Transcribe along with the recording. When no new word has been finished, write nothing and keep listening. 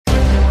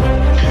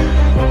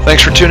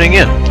Thanks for tuning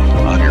in.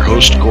 I'm your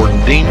host,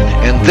 Gordon Dean,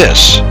 and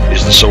this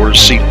is the Sower's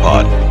Seed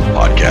Pod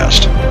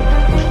podcast.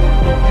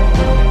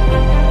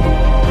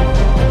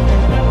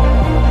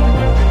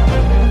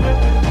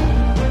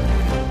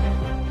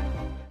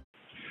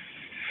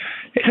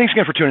 Hey, thanks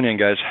again for tuning in,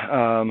 guys.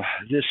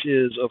 This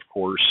is, of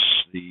course,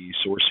 the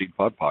Sower's Seed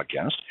Pod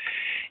podcast,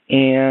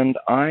 and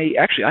I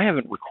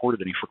haven't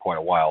recorded any for quite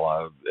a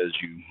while. As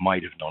you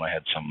might have known, I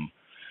had some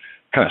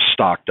kind of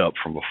stocked up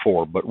from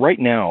before, but right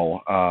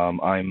now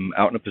I'm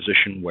out in a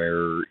position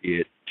where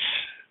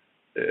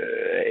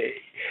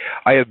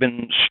I have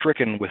been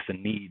stricken with the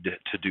need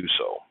to do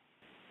so.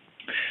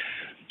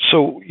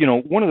 So,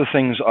 one of the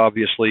things,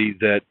 obviously,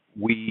 that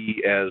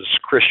we as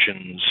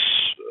Christians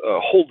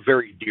hold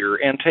very dear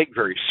and take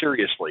very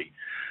seriously,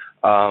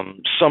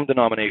 some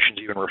denominations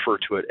even refer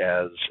to it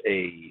as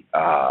a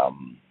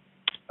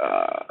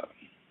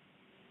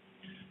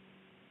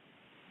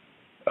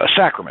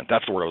sacrament,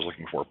 that's the word I was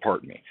looking for,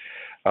 pardon me,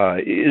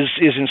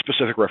 is in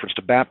specific reference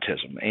to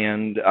baptism.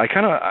 And I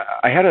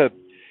had a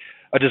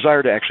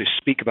desire to actually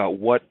speak about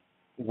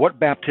what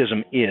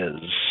baptism is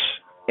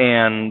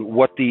and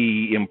what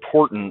the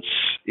importance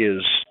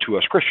is to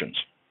us Christians.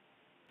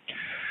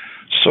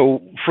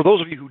 So for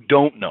those of you who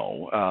don't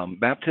know,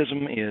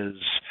 baptism is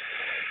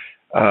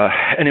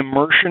an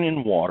immersion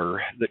in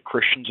water that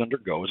Christians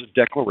undergo as a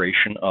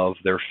declaration of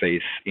their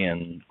faith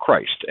in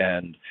Christ.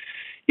 And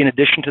in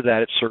addition to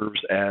that, it serves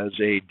as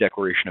a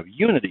declaration of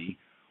unity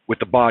with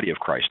the body of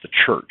Christ, the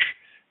church,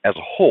 as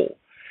a whole.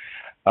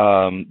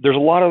 There's a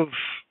lot of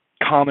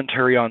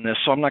commentary on this,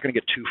 so I'm not going to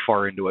get too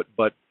far into it,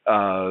 but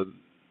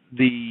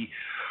the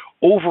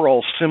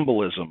overall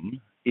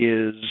symbolism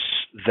is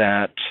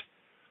that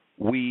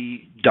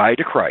we die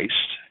to Christ,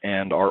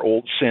 and our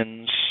old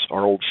sinful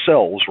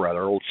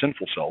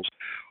selves,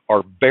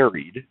 are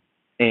buried,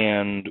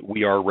 and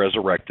we are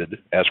resurrected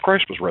as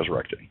Christ was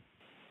resurrected.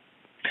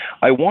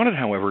 I wanted,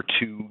 however,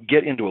 to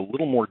get into a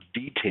little more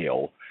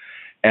detail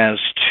as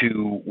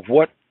to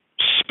what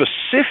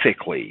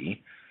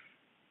specifically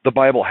the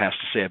Bible has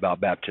to say about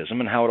baptism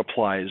and how it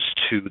applies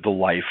to the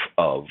life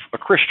of a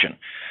Christian.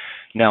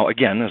 Now,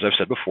 again, as I've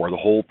said before, the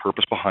whole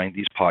purpose behind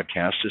these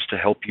podcasts is to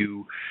help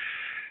you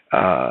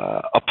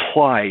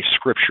apply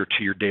Scripture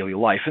to your daily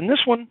life. And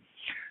this one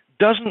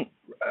doesn't,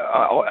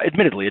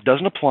 admittedly, it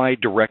doesn't apply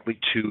directly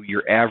to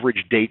your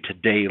average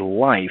day-to-day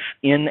life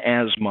in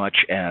as much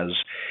as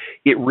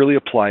it really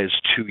applies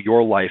to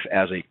your life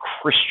as a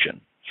Christian.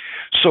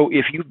 So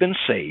if you've been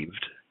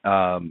saved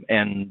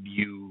and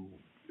you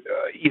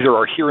either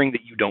are hearing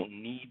that you don't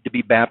need to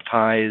be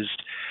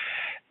baptized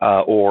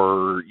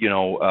or,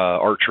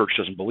 our church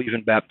doesn't believe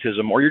in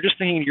baptism, or you're just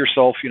thinking to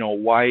yourself,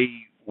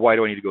 why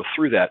do I need to go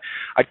through that?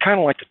 I'd kind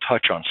of like to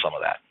touch on some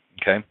of that,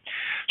 okay?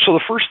 So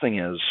the first thing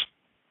is,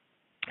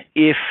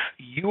 if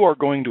you are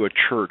going to a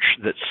church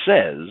that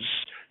says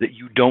that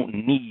you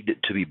don't need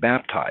to be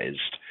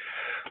baptized,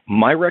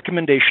 my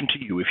recommendation to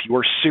you, if you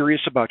are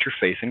serious about your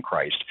faith in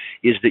Christ,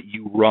 is that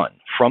you run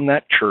from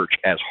that church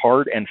as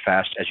hard and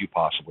fast as you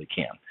possibly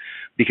can.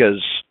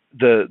 Because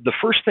the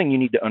first thing you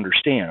need to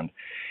understand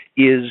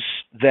is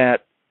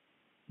that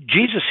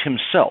Jesus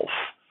himself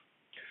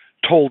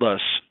told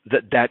us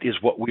that is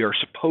what we are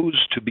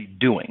supposed to be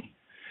doing.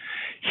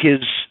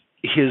 His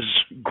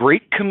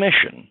great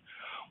commission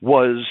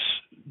was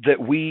that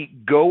we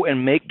go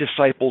and make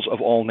disciples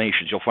of all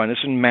nations. You'll find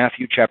this in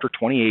Matthew chapter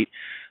 28,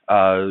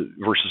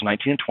 verses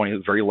 19 and 20,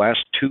 the very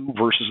last two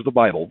verses of the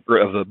Bible, or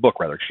of the book,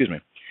 rather, excuse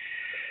me.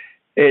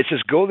 It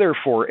says, "Go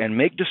therefore and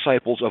make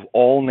disciples of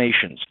all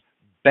nations,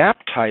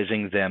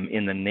 baptizing them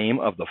in the name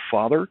of the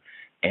Father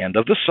and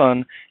of the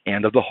Son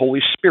and of the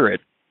Holy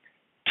Spirit,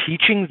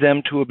 teaching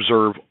them to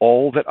observe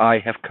all that I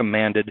have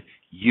commanded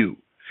you.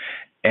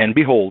 And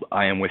behold,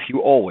 I am with you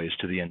always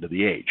to the end of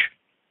the age."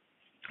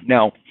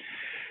 Now,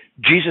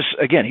 Jesus,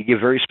 again, he gave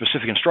very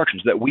specific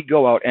instructions that we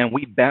go out and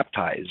we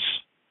baptize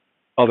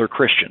other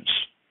Christians.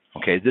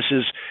 Okay, this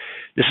is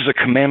a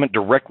commandment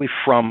directly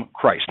from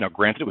Christ. Now,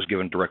 granted, it was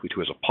given directly to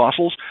his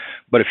apostles,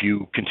 but if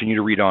you continue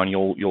to read on,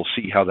 you'll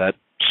see how that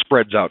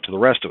spreads out to the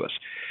rest of us.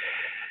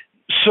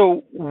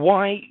 So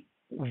why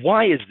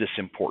is this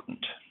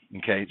important?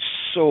 Okay,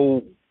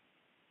 so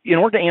in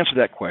order to answer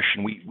that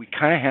question, we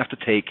kind of have to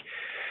take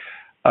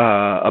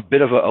a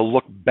bit of a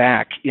look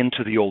back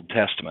into the Old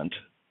Testament,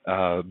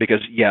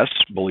 because yes,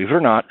 believe it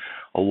or not,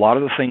 a lot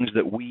of the things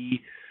that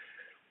we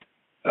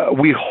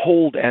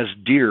hold as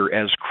dear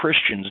as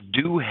Christians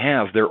do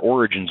have their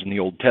origins in the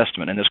Old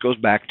Testament, and this goes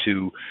back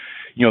to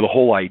the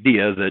whole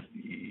idea that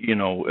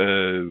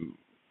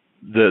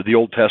the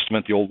Old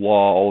Testament, the old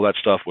law, all that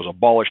stuff was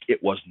abolished.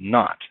 It was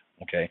not.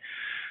 Okay.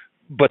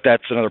 But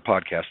that's another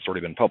podcast that's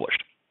already been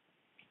published.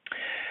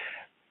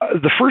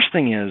 The first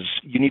thing is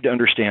you need to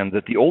understand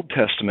that the Old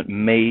Testament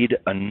made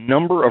a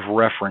number of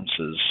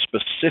references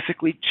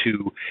specifically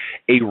to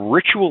a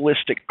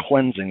ritualistic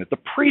cleansing that the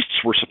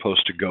priests were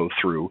supposed to go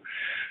through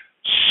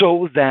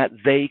so that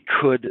they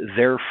could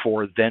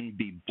therefore then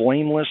be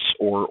blameless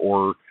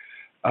or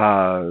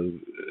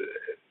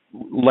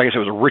like I said, it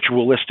was a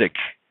ritualistic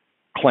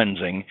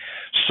cleansing,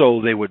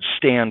 so they would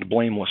stand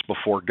blameless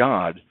before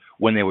God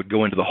when they would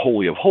go into the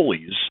Holy of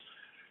Holies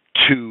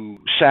to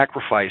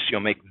sacrifice,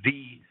 make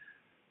the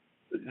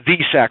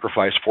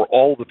sacrifice for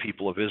all the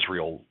people of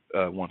Israel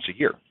once a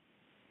year.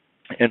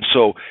 And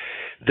so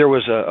there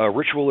was a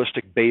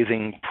ritualistic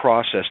bathing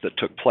process that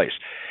took place.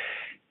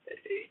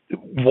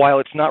 While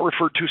it's not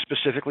referred to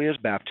specifically as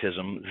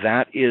baptism,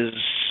 that is,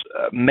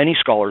 many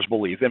scholars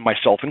believe, and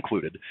myself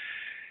included,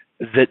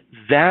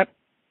 that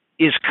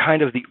is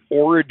kind of the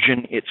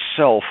origin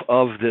itself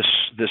of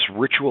this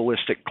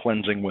ritualistic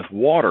cleansing with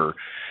water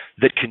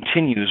that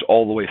continues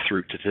all the way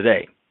through to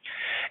today.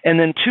 And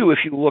then, too, if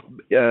you look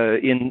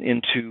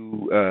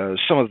into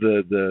some of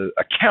the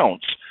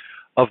accounts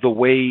of the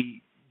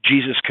way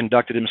Jesus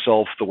conducted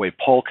himself, the way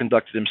Paul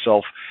conducted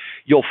himself,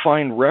 you'll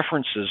find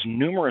references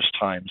numerous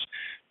times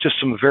to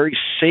some very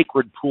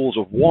sacred pools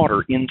of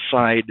water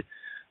inside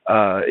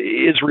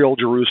Israel,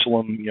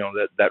 Jerusalem,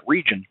 that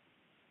region,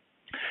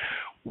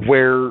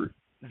 where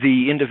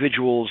the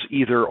individuals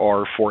either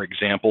are, for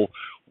example,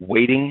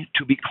 waiting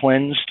to be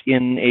cleansed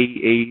in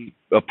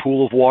a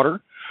pool of water,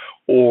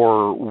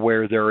 or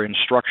where there are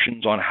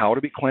instructions on how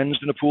to be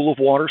cleansed in a pool of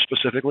water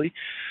specifically.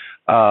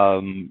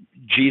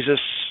 Jesus,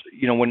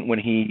 when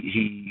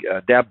he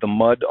dabbed the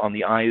mud on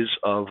the eyes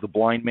of the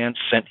blind man,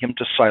 sent him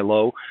to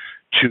Siloam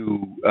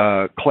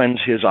to cleanse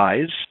his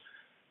eyes.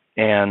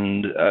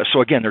 And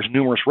so again, there's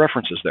numerous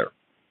references there.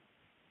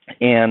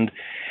 And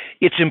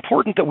it's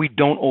important that we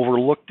don't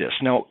overlook this.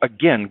 Now,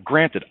 again,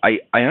 granted, I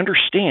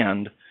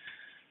understand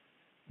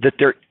that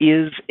there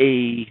is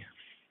a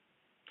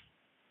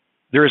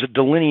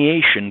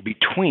delineation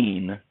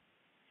between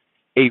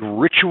a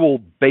ritual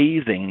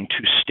bathing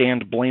to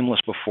stand blameless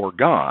before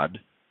God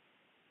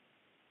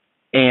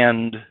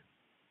and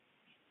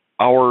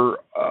our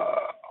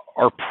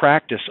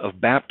practice of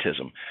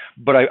baptism.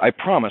 But I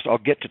promise I'll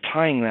get to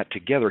tying that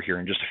together here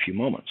in just a few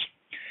moments.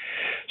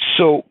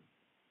 So,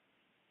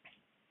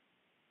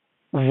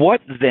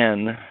 what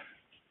then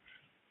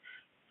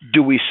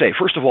do we say?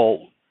 First of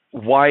all,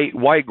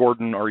 why,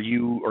 Gordon, are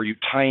you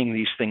tying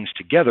these things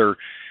together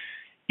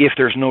if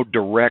there's no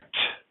direct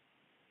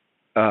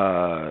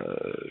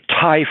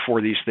tie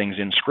for these things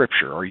in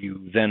Scripture? Are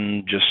you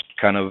then just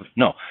kind of,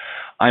 no,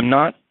 I'm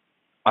not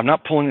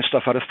pulling this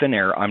stuff out of thin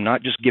air. I'm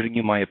not just giving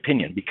you my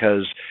opinion,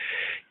 because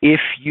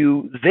if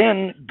you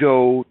then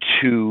go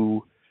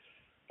to,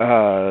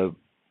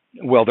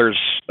 there's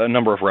a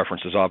number of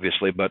references,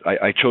 obviously, but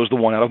I chose the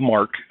one out of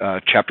Mark,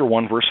 chapter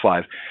 1, verse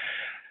 5.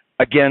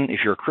 Again, if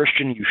you're a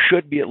Christian, you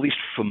should be at least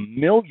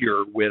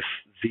familiar with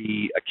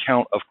the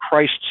account of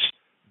Christ's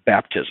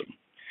baptism.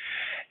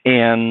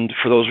 And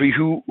for those of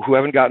you who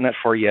haven't gotten that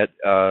far yet,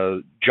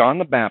 John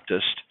the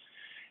Baptist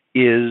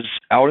is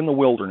out in the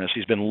wilderness.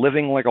 He's been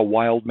living like a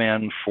wild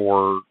man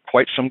for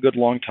quite some good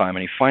long time,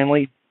 and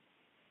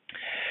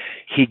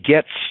he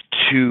gets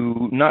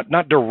to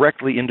not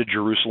directly into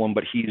Jerusalem,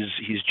 but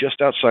he's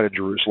just outside of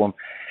Jerusalem,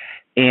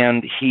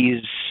 and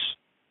he's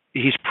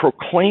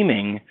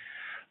proclaiming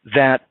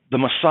that the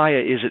Messiah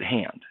is at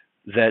hand.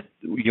 That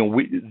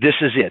this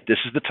is it. This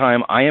is the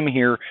time. I am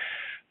here,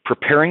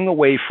 preparing the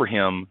way for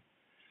him,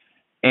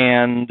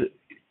 and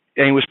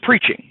he was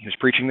preaching. He was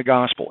preaching the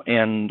gospel,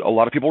 and a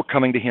lot of people were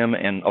coming to him,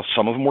 and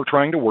some of them were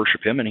trying to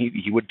worship him, and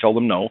he would tell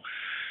them, no,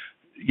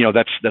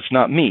 that's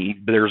not me.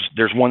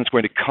 There's one that's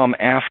going to come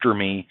after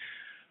me,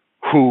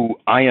 who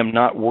I am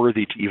not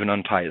worthy to even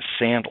untie his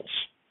sandals.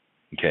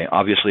 Okay,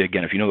 obviously,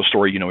 again, if you know the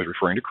story, he's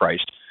referring to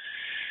Christ.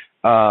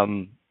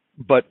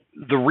 But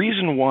the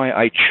reason why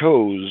I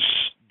chose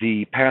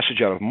the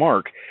passage out of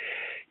Mark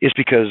is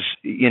because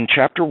in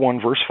chapter 1,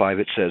 verse 5,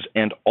 it says,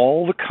 "And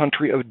all the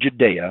country of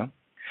Judea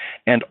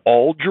and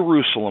all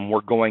Jerusalem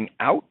were going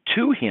out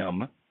to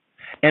him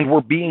and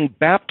were being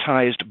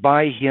baptized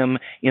by him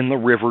in the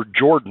river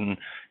Jordan,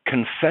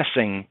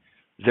 confessing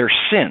their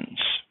sins."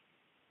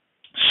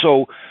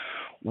 So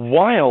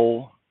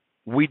while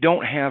we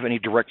don't have any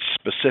direct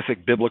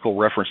specific biblical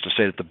reference to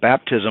say that the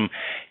baptism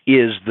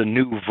is the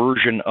new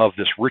version of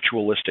this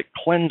ritualistic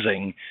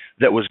cleansing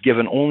that was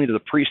given only to the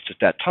priests at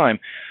that time,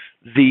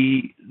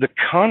 the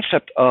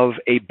concept of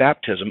a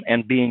baptism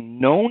and being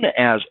known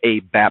as a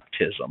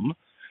baptism,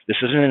 this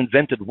is an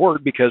invented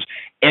word because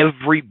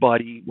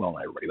everybody, well,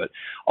 not everybody, but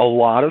a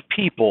lot of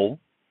people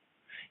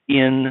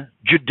in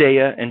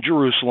Judea and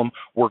Jerusalem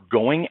were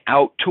going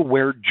out to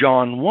where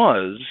John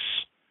was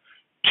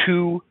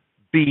to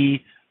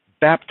be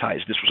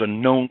baptized. This was a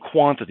known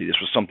quantity. This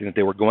was something that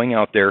they were going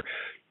out there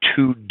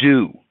to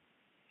do.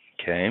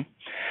 Okay?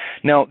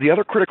 Now, the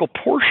other critical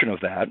portion of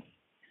that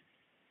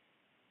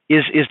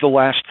is the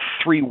last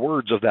three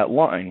words of that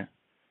line.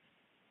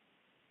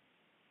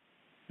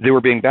 They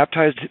were being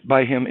baptized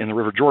by him in the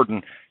river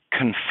Jordan,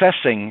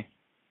 confessing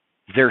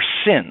their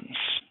sins.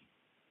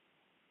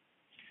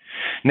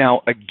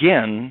 Now,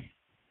 again,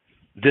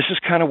 this is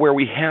kind of where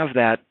we have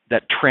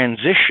that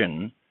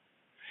transition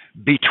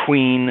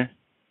between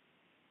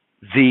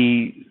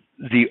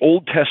the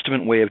Old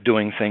Testament way of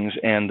doing things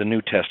and the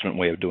New Testament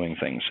way of doing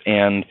things.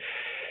 And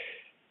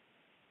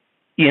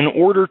in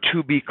order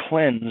to be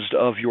cleansed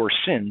of your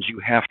sins, you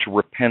have to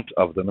repent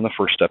of them. And the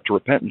first step to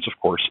repentance, of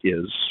course,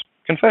 is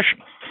confession.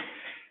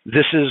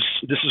 This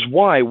is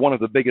why one of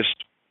the biggest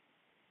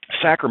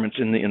sacraments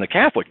in the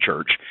Catholic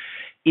Church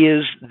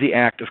is the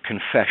act of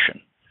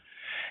confession.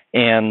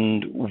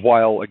 And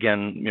while,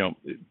 again,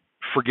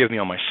 forgive me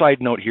on my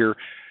side note here,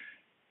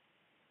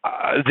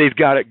 they've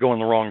got it going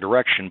the wrong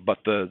direction, but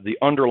the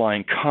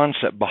underlying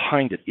concept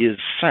behind it is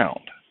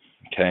sound.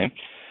 Okay?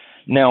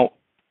 Now,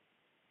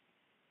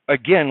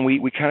 again,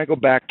 we kind of go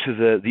back to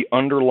the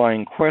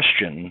underlying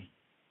question: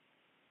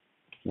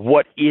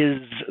 what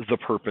is the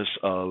purpose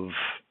of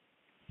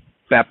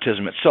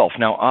baptism itself?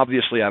 Now,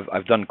 obviously,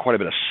 I've done quite a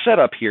bit of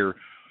setup here.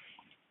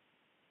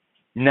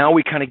 Now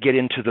we kind of get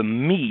into the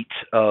meat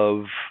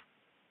of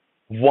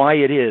why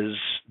it is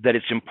that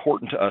it's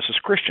important to us as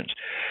Christians.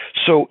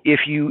 So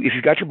if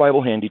you've got your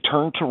Bible handy,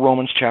 turn to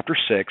Romans chapter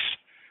 6,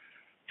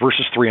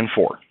 verses 3 and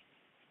 4.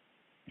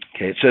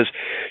 Okay, it says,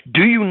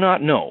 "Do you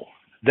not know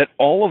that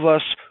all of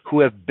us who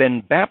have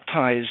been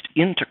baptized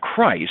into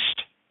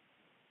Christ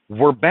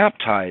were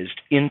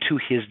baptized into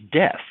his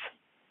death?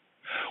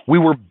 We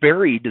were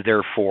buried,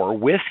 therefore,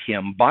 with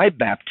him by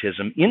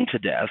baptism into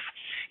death,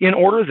 in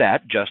order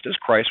that, just as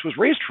Christ was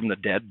raised from the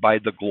dead by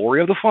the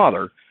glory of the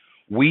Father,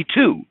 we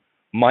too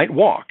might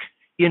walk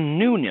in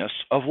newness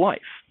of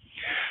life."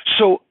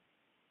 So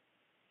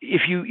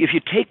if you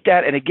take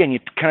that, and again, you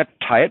kind of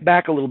tie it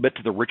back a little bit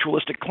to the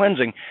ritualistic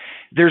cleansing,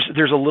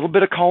 there's a little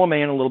bit of column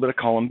A and a little bit of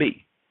column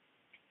B.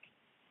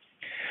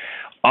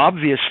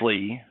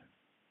 Obviously,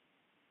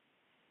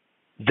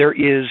 there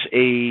is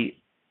a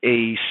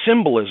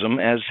symbolism,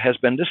 as has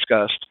been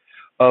discussed,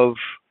 of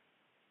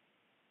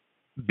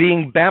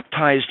being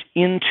baptized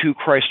into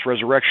Christ's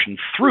resurrection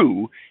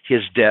through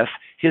his death,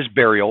 his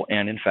burial,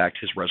 and in fact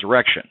his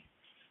resurrection.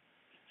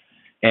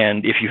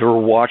 And if you've ever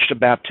watched a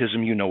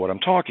baptism, you know what I'm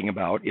talking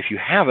about. If you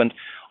haven't,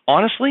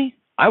 honestly,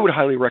 I would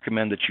highly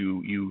recommend that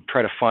you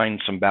try to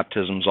find some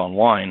baptisms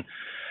online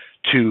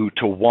to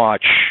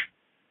watch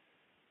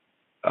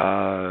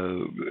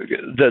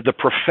the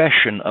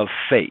profession of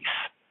faith.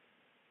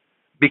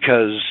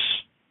 Because,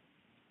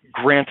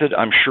 granted,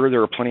 I'm sure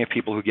there are plenty of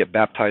people who get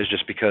baptized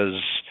just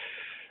because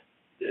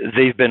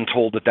they've been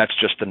told that that's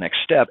just the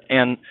next step.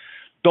 And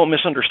don't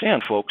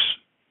misunderstand, folks.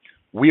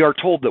 We are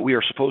told that we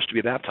are supposed to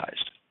be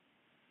baptized.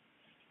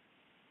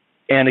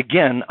 And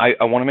again, I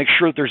want to make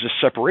sure that there's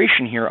a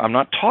separation here. I'm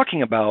not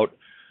talking about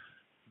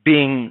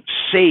being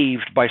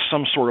saved by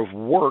some sort of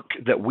work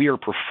that we are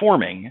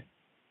performing.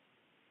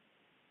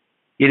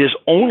 It is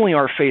only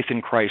our faith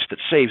in Christ that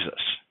saves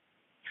us.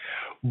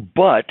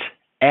 But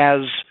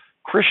as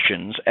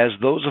Christians, as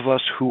those of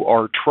us who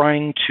are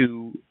trying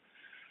to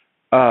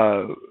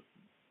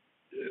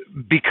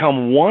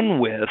become one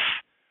with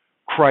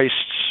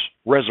Christ's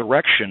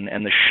resurrection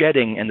and the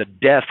shedding and the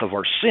death of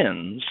our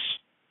sins,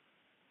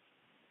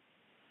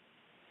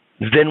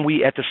 then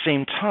we, at the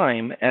same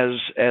time, as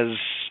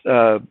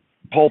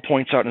Paul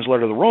points out in his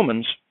letter to the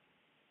Romans,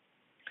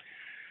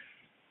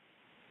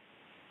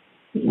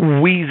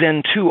 we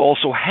then too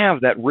also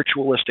have that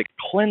ritualistic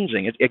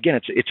cleansing. Again,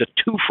 it's a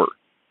twofer.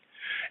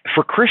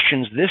 For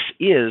Christians, this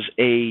is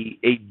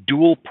a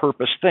dual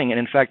purpose thing, and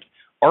in fact,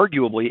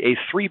 arguably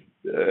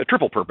a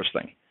triple purpose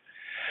thing.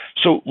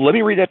 So let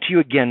me read that to you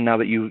again now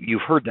that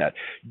you've heard that.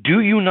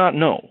 "Do you not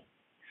know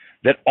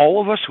that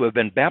all of us who have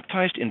been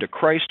baptized into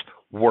Christ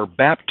were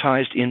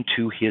baptized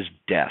into his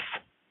death?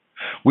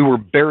 We were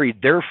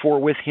buried, therefore,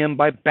 with him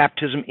by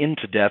baptism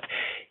into death,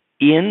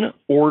 in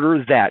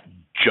order that,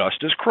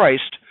 just as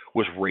Christ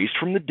was raised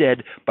from the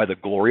dead by the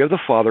glory of the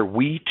Father,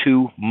 we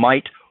too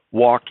might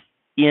walk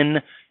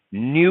in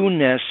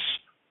newness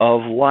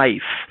of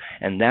life."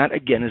 And that,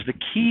 again, is the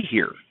key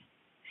here.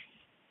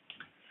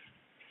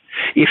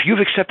 If you've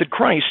accepted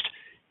Christ,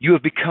 you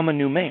have become a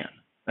new man,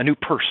 a new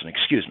person,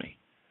 excuse me.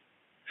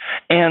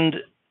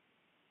 And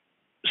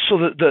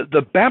so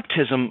the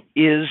baptism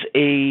is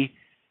a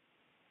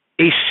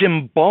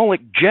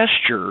symbolic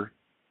gesture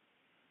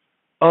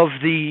of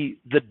the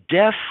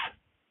death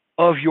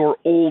of your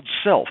old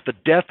self, the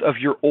death of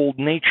your old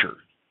nature,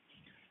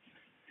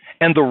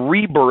 and the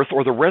rebirth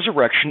or the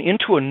resurrection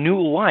into a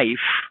new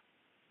life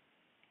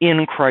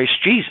in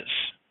Christ Jesus.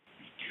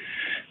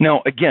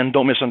 Now, again,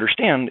 don't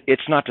misunderstand.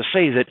 It's not to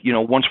say that,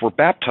 once we're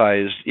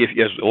baptized,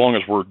 as long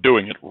as we're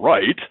doing it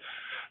right,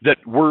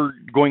 that we're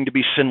going to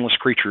be sinless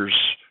creatures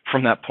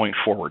from that point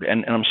forward.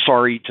 And I'm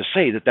sorry to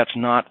say that that's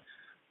not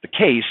the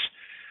case.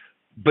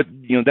 But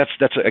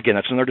that's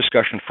another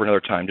discussion for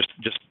another time.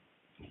 Just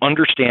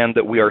understand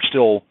that we are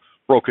still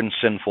broken,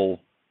 sinful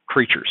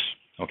creatures.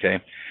 Okay.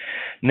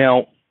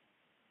 Now,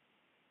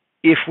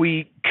 if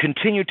we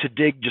continue to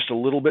dig just a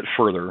little bit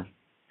further,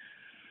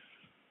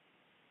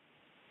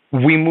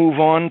 we move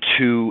on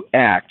to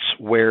Acts,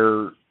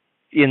 where,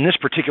 in this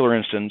particular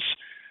instance,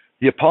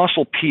 the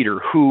Apostle Peter,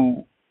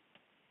 who,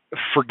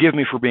 forgive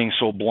me for being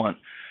so blunt,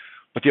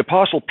 but the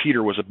Apostle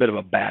Peter was a bit of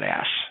a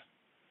badass.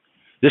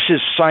 This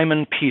is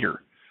Simon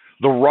Peter,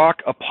 the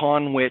rock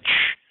upon which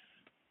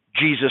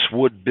Jesus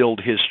would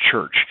build his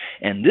church.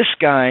 And this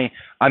guy,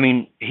 I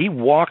mean, he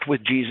walked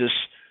with Jesus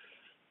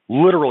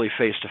literally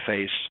face to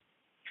face.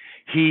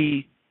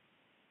 He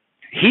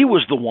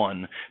was the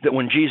one that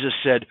when Jesus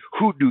said,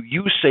 "Who do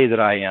you say that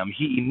I am?"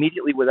 he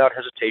immediately, without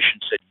hesitation,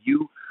 said,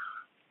 "You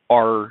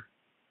are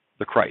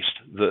the Christ,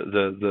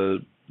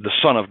 the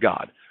Son of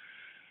God."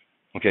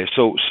 Okay,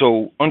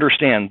 so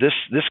understand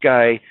this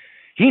guy,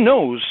 he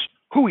knows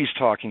who he's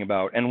talking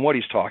about and what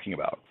he's talking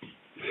about.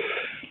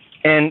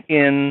 And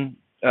in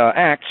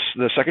Acts,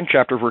 the 2nd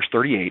chapter, verse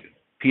 38,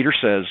 Peter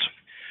says,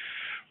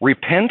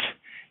 "Repent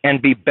and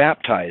be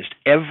baptized,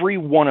 every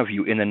one of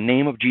you, in the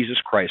name of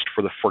Jesus Christ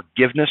for the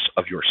forgiveness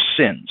of your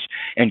sins,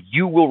 and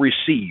you will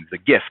receive the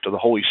gift of the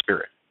Holy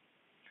Spirit."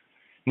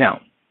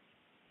 Now,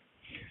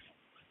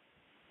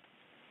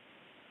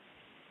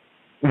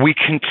 we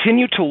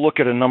continue to look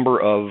at a number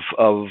of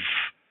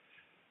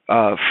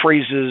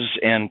phrases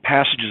and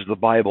passages of the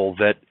Bible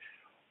that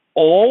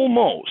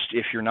almost,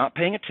 if you're not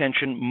paying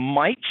attention,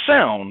 might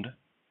sound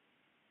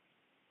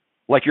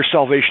like your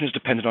salvation is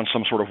dependent on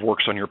some sort of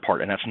works on your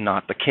part, and that's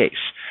not the case.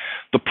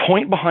 The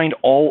point behind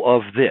all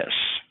of this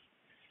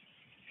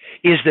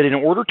is that in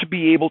order to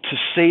be able to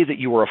say that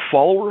you are a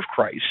follower of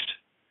Christ,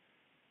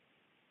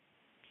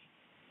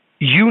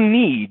 you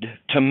need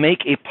to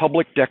make a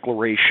public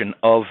declaration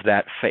of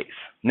that faith.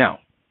 Now,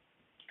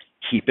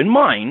 keep in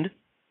mind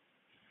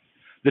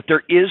that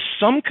there is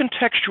some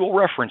contextual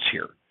reference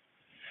here.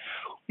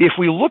 If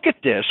we look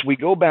at this, we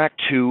go back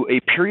to a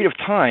period of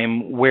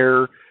time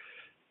where,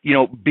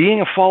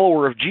 being a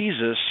follower of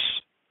Jesus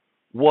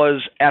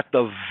was at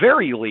the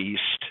very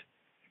least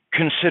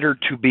considered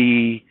to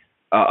be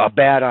a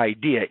bad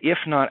idea, if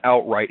not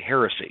outright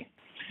heresy.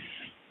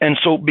 And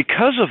so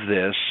because of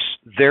this,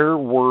 there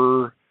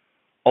were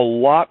a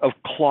lot of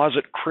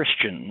closet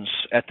Christians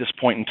at this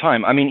point in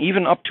time. I mean,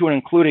 even up to and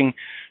including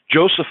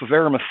Joseph of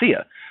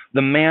Arimathea,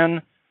 the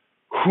man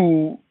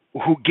who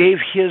gave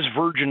his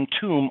virgin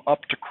tomb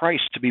up to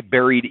Christ to be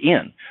buried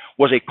in,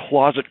 was a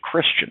closet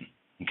Christian.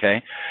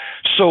 Okay,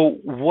 so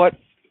what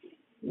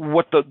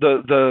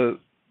the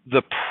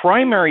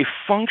primary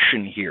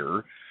function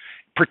here,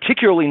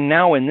 particularly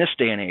now in this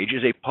day and age,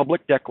 is a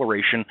public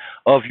declaration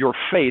of your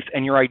faith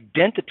and your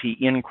identity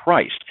in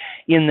Christ,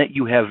 in that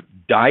you have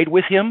died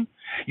with him,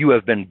 you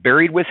have been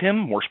buried with him,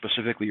 more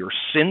specifically, your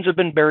sins have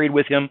been buried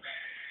with him,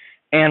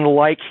 and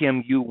like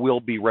him, you will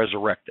be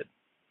resurrected.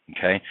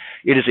 Okay,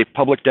 it is a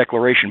public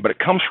declaration, but it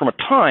comes from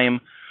a time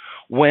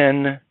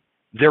when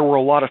there were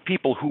a lot of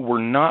people who were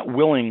not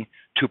willing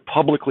to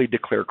publicly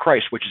declare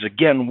Christ, which is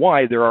again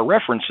why there are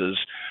references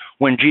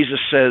when Jesus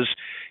says,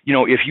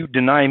 if you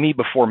deny me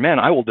before men,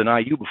 I will deny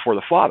you before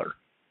the Father.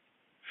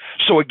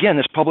 So again,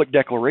 this public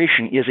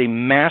declaration is a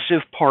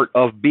massive part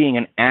of being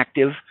an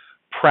active,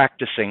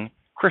 practicing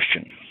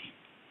Christian.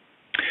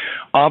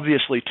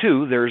 Obviously,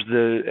 too, there's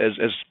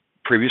as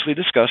previously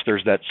discussed,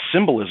 there's that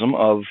symbolism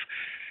of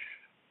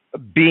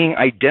being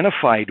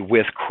identified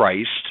with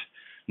Christ,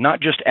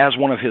 not just as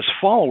one of his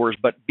followers,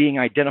 but being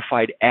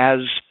identified as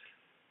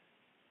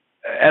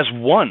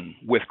one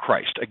with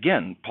Christ.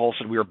 Again, Paul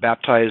said we are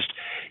baptized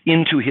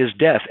into his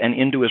death and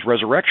into his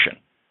resurrection.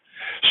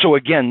 So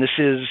again, this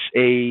is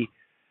a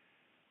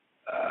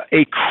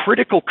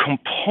critical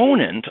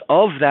component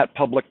of that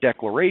public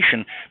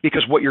declaration,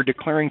 because what you're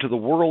declaring to the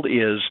world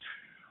is,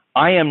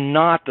 I am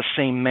not the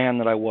same man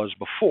that I was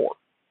before.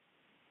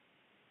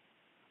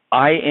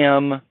 I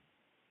am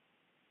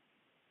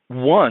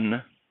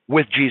one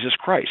with Jesus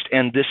Christ.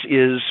 And this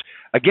is,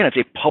 again, it's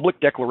a public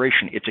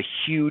declaration. It's a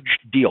huge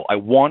deal. I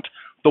want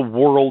the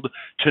world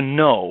to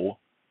know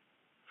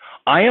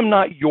I am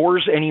not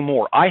yours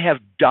anymore. I have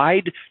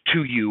died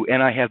to you,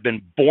 and I have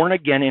been born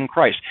again in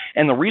Christ.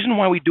 And the reason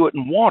why we do it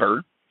in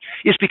water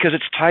is because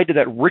it's tied to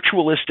that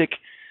ritualistic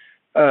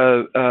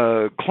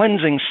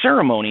cleansing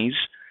ceremonies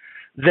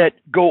that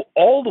go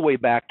all the way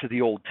back to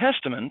the Old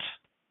Testament,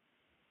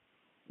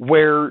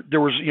 where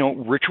there was,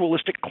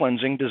 ritualistic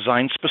cleansing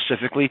designed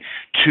specifically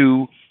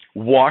to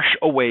wash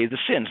away the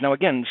sins. Now,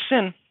 again,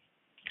 sin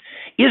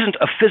isn't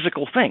a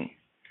physical thing.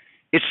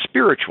 It's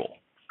spiritual.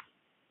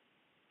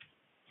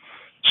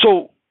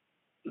 So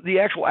the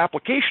actual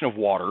application of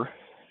water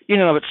in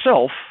and of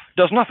itself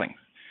does nothing.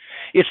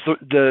 It's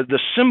the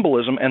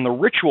symbolism and the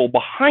ritual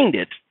behind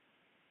it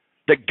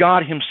that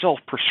God himself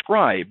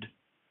prescribed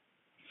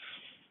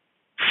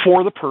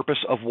for the purpose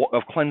of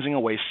cleansing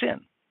away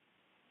sin.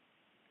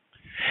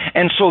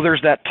 And so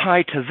there's that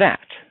tie to that.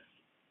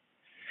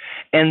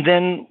 And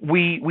then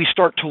we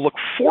start to look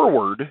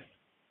forward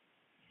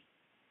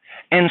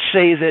and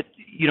say that,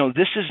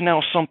 this is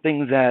now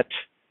something that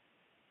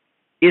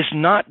is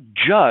not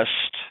just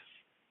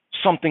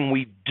something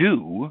we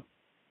do.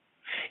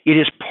 It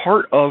is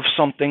part of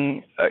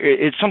something,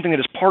 it's something that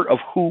is part of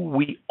who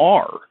we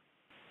are.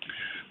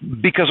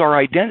 Because our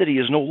identity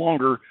is no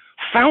longer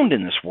found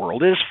in this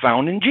world, it is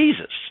found in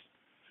Jesus.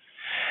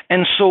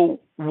 And so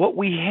what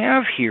we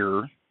have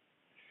here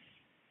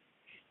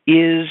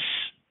is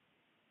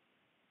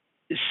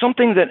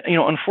something that,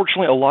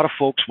 unfortunately a lot of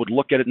folks would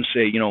look at it and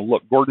say,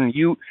 look, Gordon,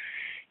 you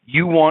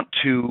want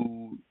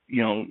to,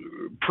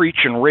 preach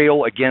and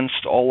rail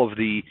against all of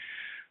the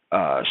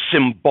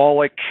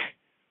symbolic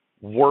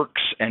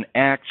works and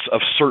acts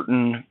of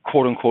certain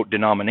quote-unquote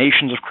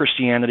denominations of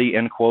Christianity,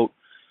 end quote.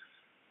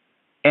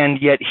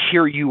 And yet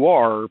here you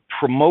are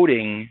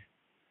promoting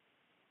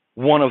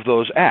one of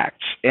those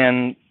acts.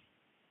 And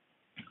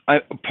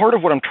part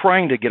of what I'm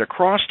trying to get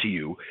across to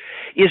you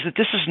is that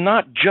this is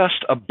not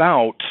just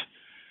about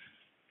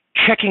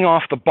checking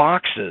off the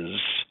boxes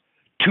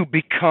to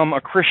become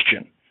a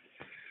Christian.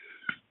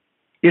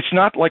 It's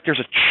not like there's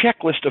a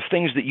checklist of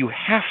things that you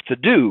have to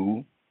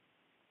do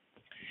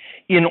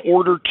in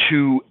order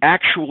to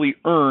actually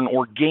earn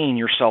or gain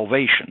your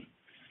salvation.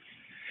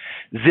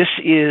 This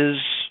is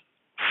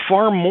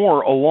far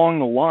more along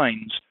the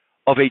lines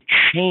of a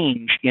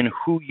change in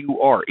who you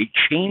are, a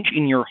change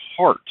in your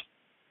heart,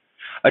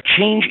 a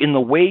change in the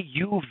way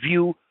you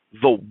view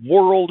the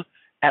world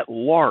at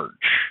large.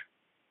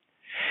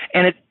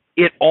 And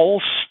it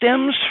all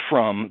stems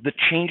from the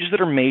changes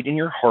that are made in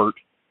your heart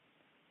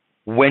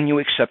when you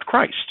accept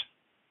Christ.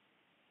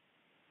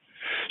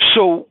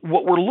 So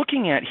what we're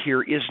looking at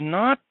here is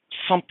not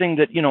something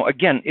that,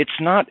 again, it's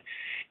not,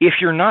 if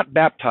you're not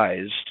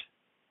baptized,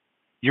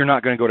 you're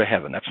not going to go to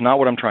heaven. That's not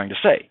what I'm trying to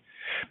say.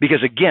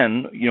 Because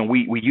again,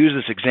 we use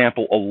this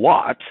example a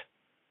lot,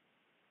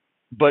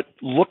 but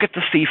look at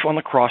the thief on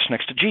the cross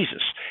next to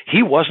Jesus.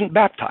 He wasn't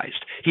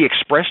baptized. He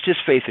expressed his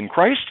faith in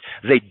Christ.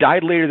 They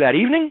died later that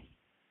evening,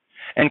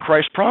 and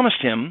Christ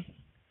promised him,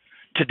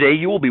 today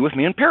you will be with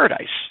me in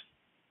paradise.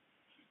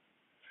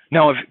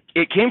 Now, if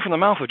it came from the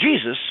mouth of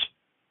Jesus,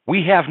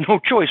 we have no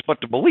choice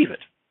but to believe it.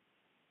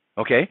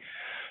 Okay?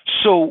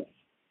 So,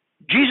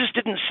 Jesus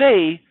didn't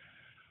say,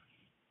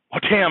 oh,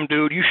 damn,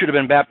 dude, you should have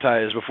been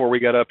baptized before we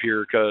got up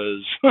here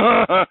because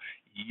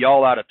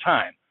y'all out of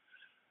time.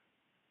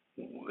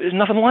 There's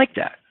nothing like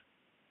that.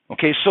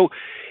 Okay? So,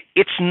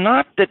 it's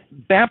not that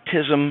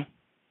baptism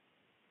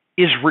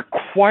is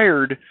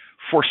required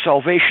for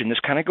salvation. This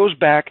kind of goes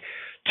back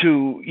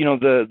to,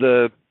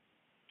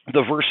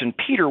 the verse in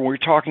Peter where we're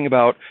talking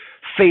about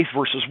faith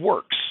versus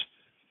works.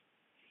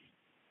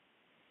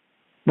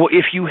 Well,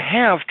 if you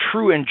have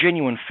true and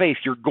genuine faith,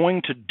 you're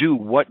going to do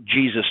what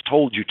Jesus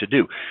told you to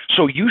do.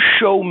 So you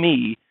show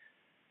me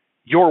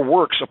your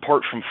works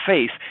apart from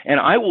faith, and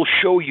I will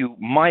show you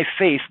my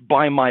faith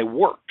by my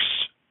works.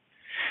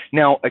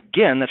 Now,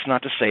 again, that's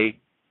not to say,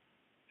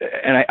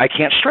 and I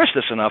can't stress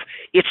this enough,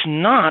 it's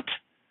not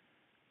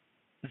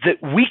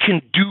that we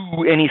can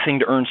do anything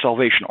to earn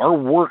salvation. Our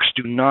works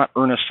do not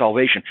earn us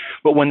salvation.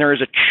 But when there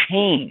is a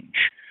change,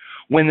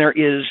 when there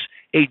is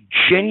a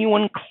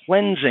genuine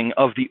cleansing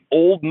of the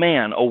old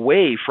man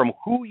away from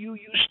who you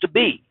used to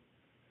be,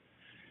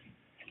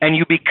 and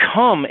you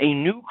become a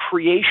new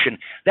creation,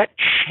 that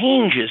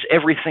changes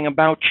everything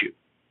about you.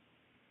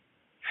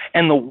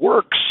 And the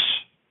works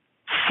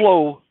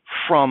flow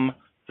from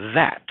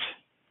that.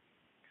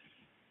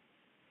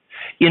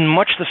 In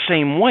much the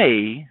same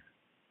way,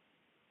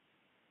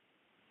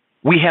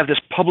 we have this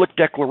public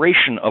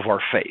declaration of our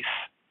faith.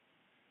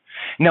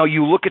 Now,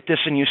 you look at this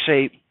and you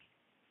say,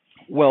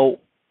 well,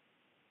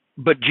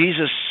 but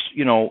Jesus,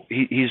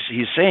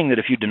 he's saying that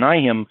if you deny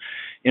him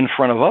in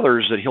front of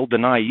others, that he'll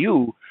deny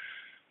you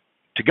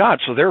to God.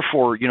 So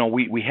therefore,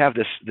 we have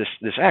this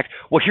act.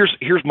 Well,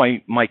 here's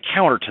my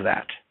counter to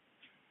that.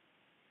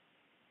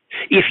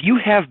 If you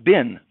have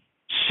been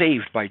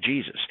saved by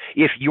Jesus,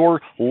 if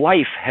your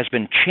life has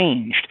been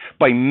changed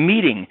by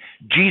meeting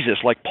Jesus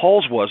like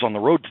Paul's was on the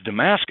road to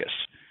Damascus,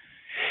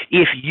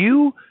 if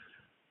you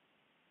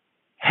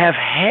have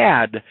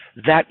had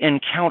that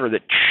encounter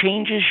that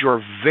changes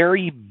your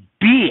very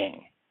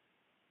being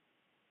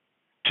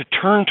to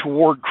turn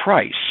toward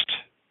Christ,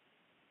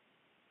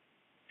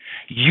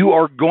 you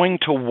are going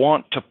to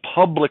want to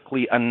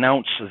publicly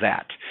announce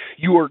that.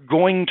 You are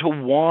going to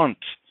want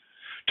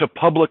to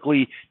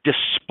publicly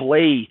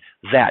display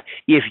that.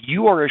 If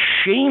you are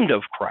ashamed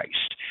of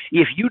Christ,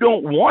 if you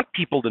don't want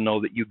people to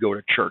know that you go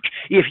to church,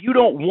 if you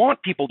don't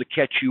want people to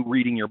catch you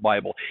reading your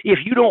Bible, if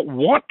you don't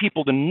want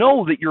people to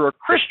know that you're a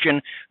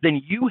Christian,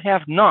 then you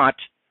have not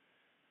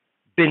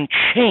been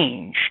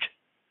changed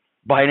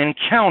by an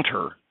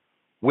encounter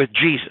with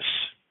Jesus.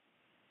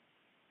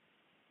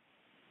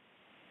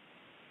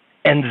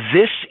 And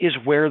this is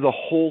where the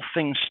whole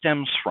thing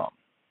stems from,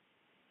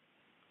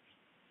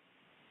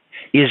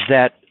 is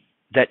that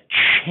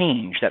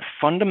change, that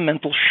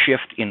fundamental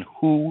shift in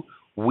who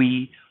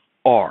we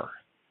are.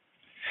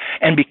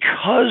 And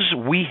because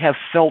we have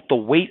felt the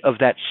weight of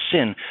that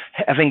sin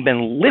having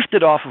been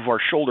lifted off of our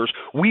shoulders,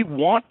 we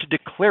want to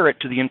declare it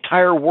to the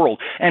entire world.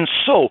 And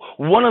so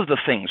one of the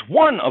things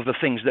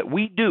that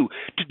we do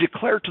to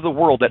declare to the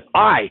world that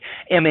I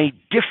am a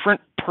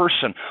different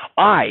person,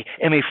 I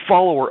am a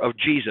follower of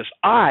Jesus,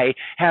 I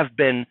have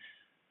been,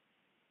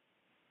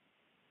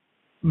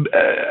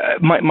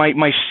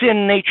 my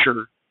sin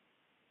nature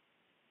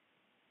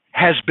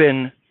has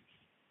been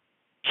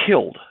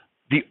killed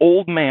The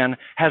old man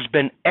has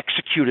been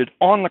executed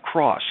on the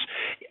cross.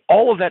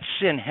 All of that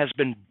sin has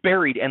been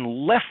buried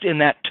and left in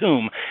that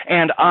tomb,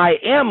 and I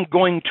am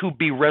going to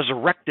be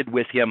resurrected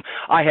with him.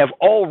 I have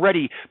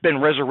already been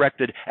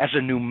resurrected as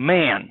a new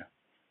man.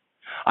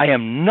 I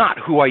am not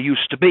who I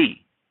used to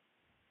be.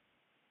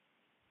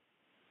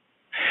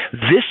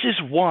 This is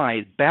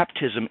why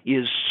baptism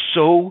is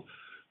so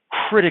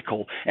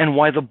critical and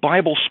why the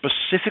Bible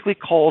specifically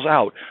calls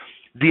out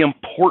the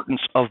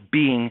importance of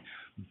being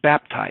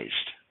baptized.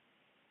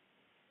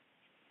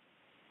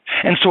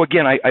 And so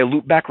again, I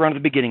loop back around to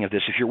the beginning of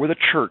this. If you're with a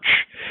church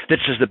that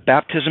says that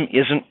baptism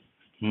isn't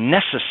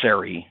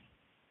necessary,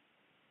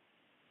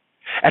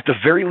 at the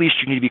very least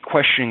you need to be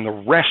questioning the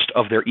rest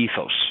of their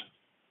ethos.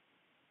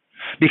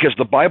 Because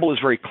the Bible is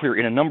very clear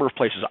in a number of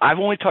places. I've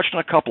only touched on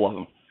a couple of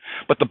them,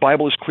 but the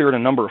Bible is clear in a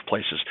number of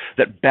places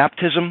that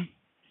baptism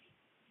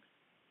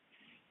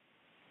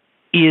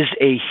is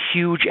a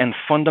huge and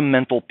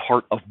fundamental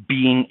part of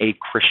being a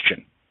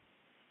Christian.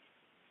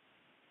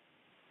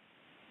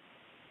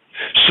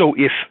 So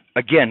if,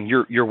 again,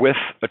 you're with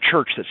a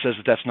church that says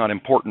that that's not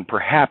important,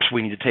 perhaps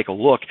we need to take a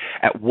look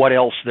at what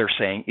else they're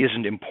saying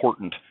isn't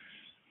important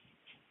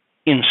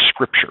in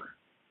Scripture,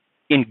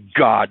 in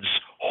God's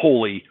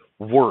holy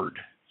Word.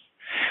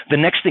 The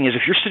next thing is,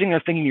 if you're sitting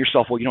there thinking to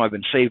yourself, well, I've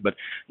been saved, but,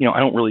 I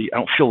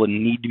don't feel the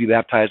need to be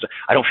baptized.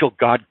 I don't feel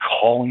God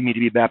calling me to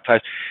be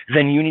baptized.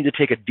 Then you need to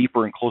take a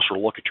deeper and closer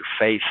look at your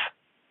faith.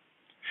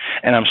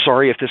 And I'm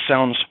sorry if this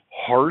sounds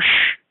harsh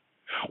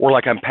or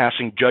like I'm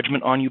passing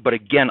judgment on you, but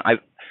again,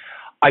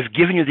 I've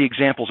given you the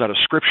examples out of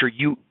Scripture.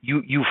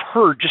 You've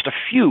heard just a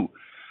few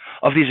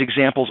of these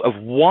examples of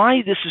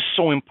why this is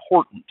so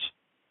important.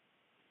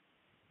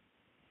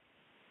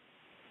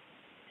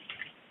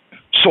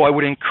 So I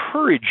would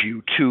encourage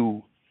you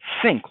to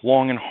think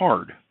long and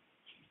hard.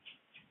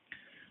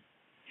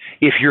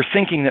 If you're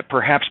thinking that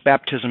perhaps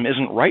baptism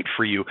isn't right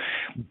for you,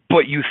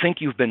 but you think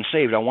you've been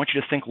saved, I want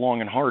you to think long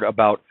and hard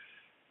about,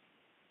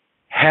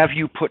 have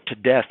you put to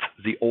death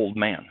the old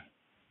man?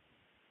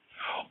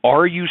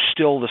 Are you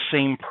still the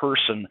same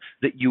person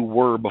that you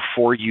were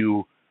before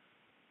you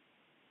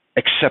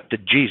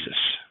accepted Jesus?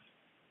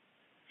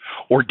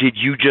 Or did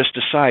you just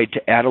decide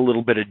to add a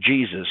little bit of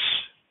Jesus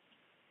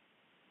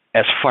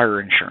as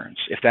fire insurance?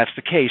 If that's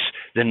the case,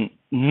 then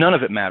none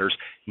of it matters.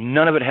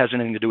 None of it has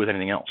anything to do with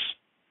anything else.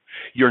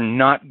 You're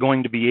not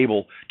going to be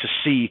able to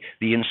see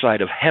the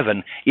inside of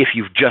heaven if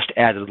you've just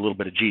added a little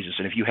bit of Jesus.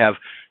 And if you have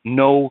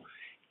no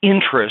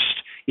interest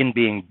in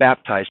being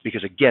baptized,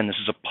 because again, this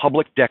is a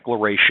public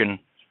declaration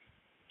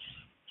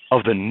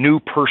of the new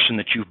person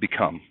that you've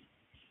become.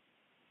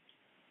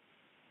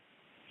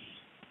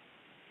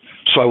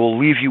 So I will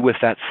leave you with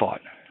that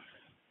thought.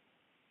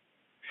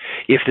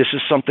 If this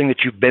is something that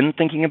you've been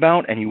thinking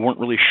about and you weren't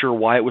really sure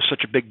why it was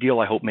such a big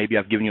deal, I hope maybe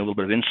I've given you a little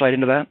bit of insight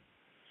into that.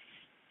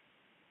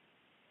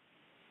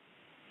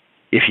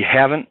 If you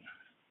haven't,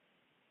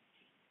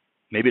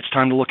 maybe it's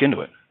time to look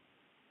into it.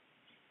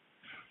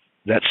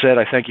 That said,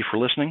 I thank you for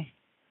listening.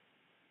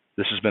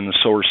 This has been the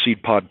Sower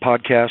Seed Pod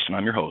podcast, and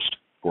I'm your host,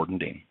 Gordon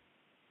Dean.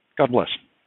 God bless.